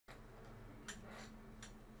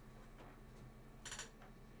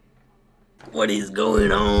What is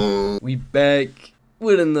going on? We back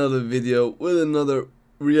with another video, with another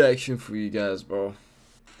reaction for you guys, bro.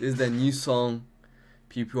 This is the new song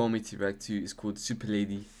people want me to react to. It's called Super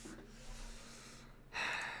Lady.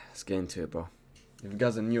 Let's get into it, bro. If you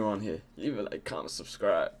guys are new around here, leave a like, comment,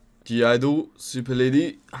 subscribe. I-DLE, Super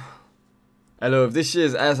Lady. Hello, if this shit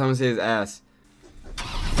is ass, I'm gonna say it's ass.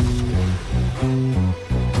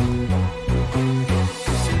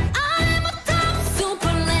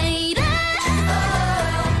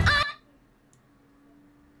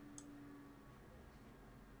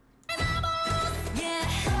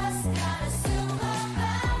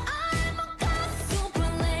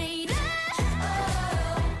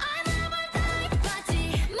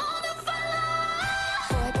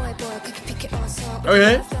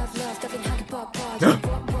 Okay.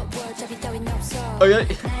 Okay.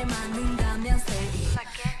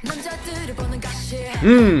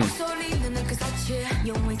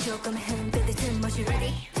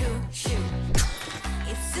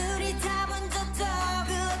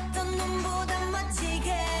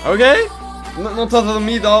 Okay. No tougher than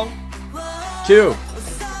me, dog. Chill.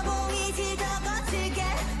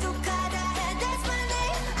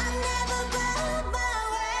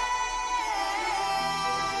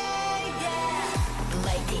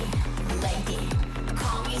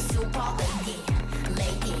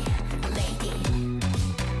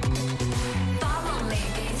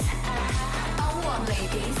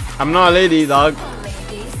 I'm not a lady, dog.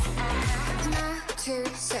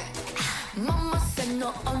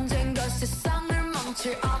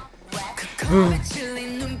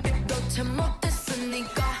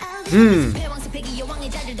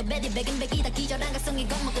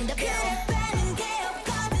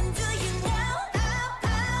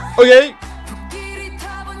 Okay.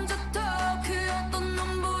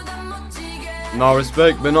 No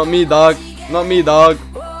respect, but not me, dog. Not me, dog.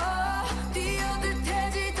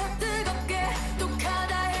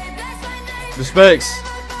 Respects.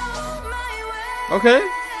 Okay.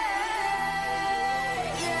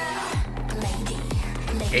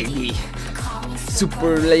 Lady.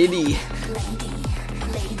 Super lady.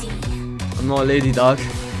 I'm not a lady, dog.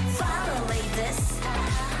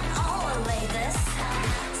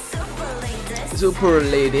 Super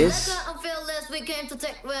ladies.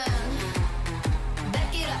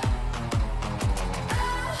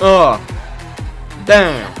 Oh.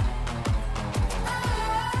 Damn.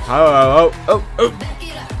 Oh.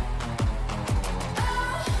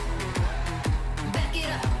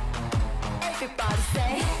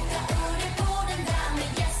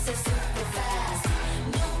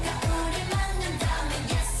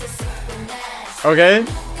 Okay.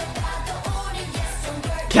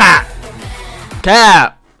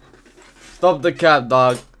 Cap. Stop the cap,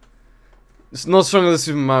 dog. It's not stronger than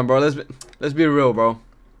Superman, bro. Let's be real, bro.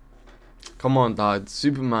 Come on, dog.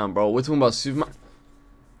 Superman, bro. We're talking about Superman.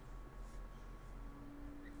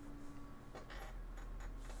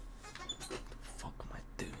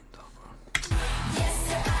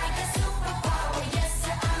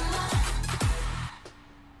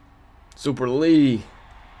 Super Lee.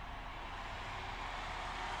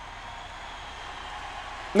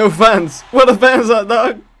 No fans. What the fans are,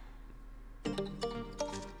 dog?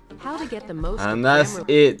 How to get the most and that's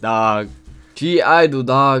it, dog. I-DLE,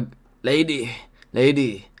 dog. Lady.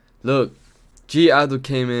 Look, I-DLE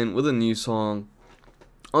came in with a new song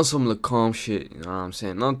on some like calm shit. You know what I'm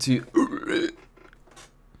saying? Not too.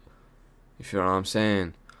 If you know what I'm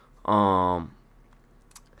saying.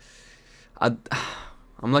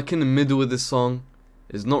 I'm like in the middle with this song.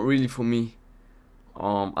 It's not really for me.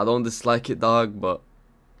 I don't dislike it, dog, but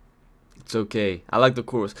it's okay. I like the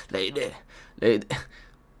chorus. Lady. It's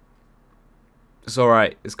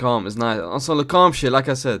alright. It's calm. It's nice. On some calm shit, like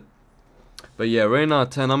I said. But yeah, right now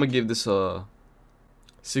 10. I'm gonna give this a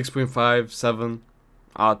 6.5, 7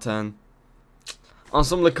 out of 10. On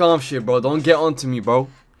some calm shit, bro. Don't get onto me, bro.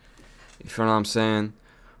 If you know what I'm saying.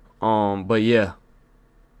 But yeah.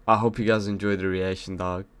 I hope you guys enjoyed the reaction,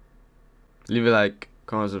 dog. Leave a like,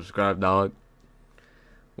 comment, subscribe, dog.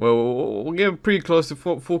 Well, we'll get pretty close to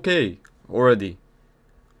 4K already.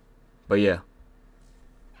 But yeah.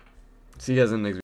 See you guys in the next video.